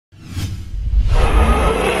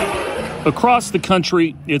Across the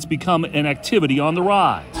country, it's become an activity on the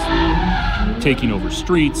rise, taking over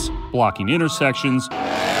streets, blocking intersections,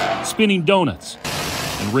 spinning donuts,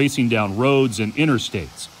 and racing down roads and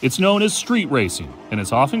interstates. It's known as street racing, and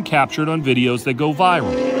it's often captured on videos that go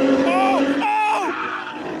viral.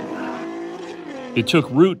 It took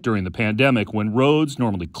root during the pandemic when roads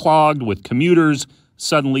normally clogged with commuters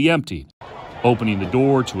suddenly emptied, opening the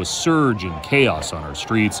door to a surge in chaos on our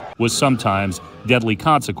streets with sometimes deadly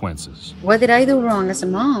consequences. What did I do wrong as a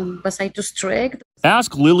mom? Was I too strict?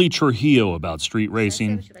 Ask Lily Trujillo about street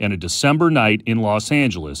racing and a December night in Los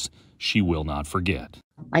Angeles she will not forget.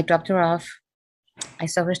 I dropped her off. I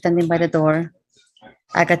saw her standing by the door.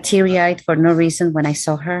 I got teary-eyed for no reason when I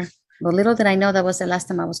saw her. But little did I know that was the last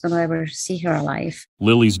time I was going to ever see her alive.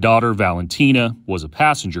 Lily's daughter, Valentina, was a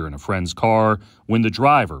passenger in a friend's car when the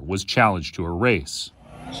driver was challenged to a race.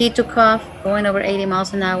 He took off, going over 80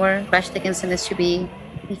 miles an hour, crashed against an SUV.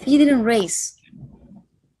 If he didn't race,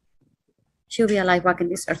 she'll be alive walking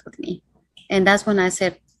this earth with me. And that's when I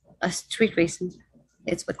said, a street racing,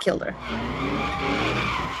 it's what killed her.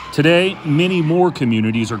 Today, many more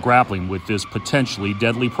communities are grappling with this potentially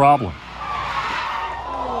deadly problem.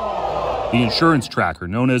 The insurance tracker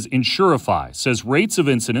known as Insurify says rates of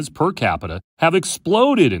incidents per capita have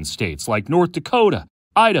exploded in states like North Dakota,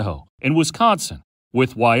 Idaho, and Wisconsin,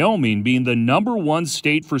 with Wyoming being the #1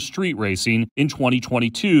 state for street racing in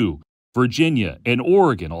 2022. Virginia and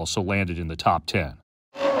Oregon also landed in the top 10.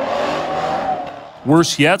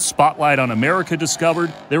 Worse yet, Spotlight on America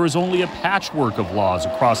discovered there is only a patchwork of laws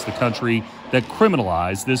across the country that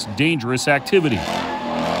criminalize this dangerous activity.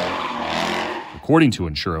 According to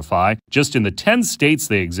Insurify, just in the 10 states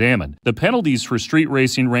they examined, the penalties for street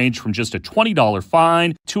racing range from just a $20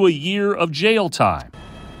 fine to a year of jail time.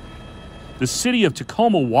 The city of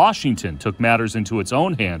Tacoma, Washington took matters into its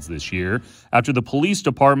own hands this year after the police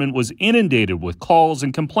department was inundated with calls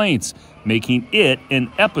and complaints, making it an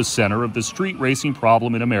epicenter of the street racing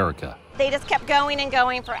problem in America. They just kept going and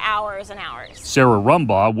going for hours and hours. Sarah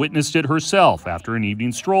Rumbaugh witnessed it herself after an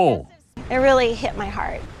evening stroll. It really hit my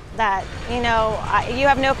heart that, you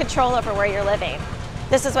have no control over where you're living.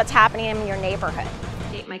 This is what's happening in your neighborhood.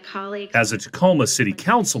 My colleagues. As a Tacoma City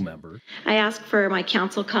Council member, I asked for my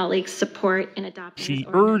council colleagues' support in adopting. She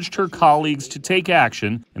urged her colleagues to take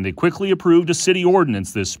action, and they quickly approved a city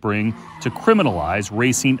ordinance this spring to criminalize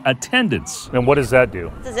racing attendance. And what does that do?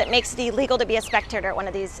 It makes it illegal to be a spectator at one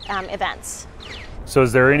of these events. So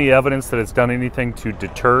is there any evidence that it's done anything to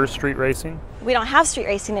deter street racing? We don't have street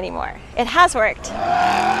racing anymore. It has worked.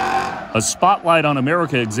 A Spotlight on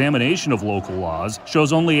America examination of local laws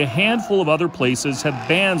shows only a handful of other places have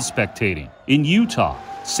banned spectating. In Utah,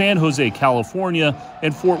 San Jose, California,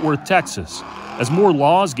 and Fort Worth, Texas. As more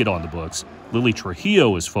laws get on the books, Lily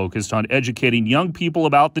Trujillo is focused on educating young people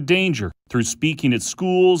about the danger through speaking at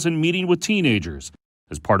schools and meeting with teenagers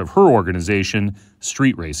as part of her organization,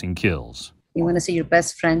 Street Racing Kills. You want to see your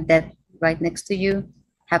best friend dead right next to you?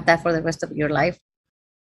 Have that for the rest of your life.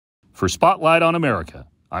 For Spotlight on America,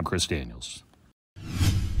 I'm Chris Daniels.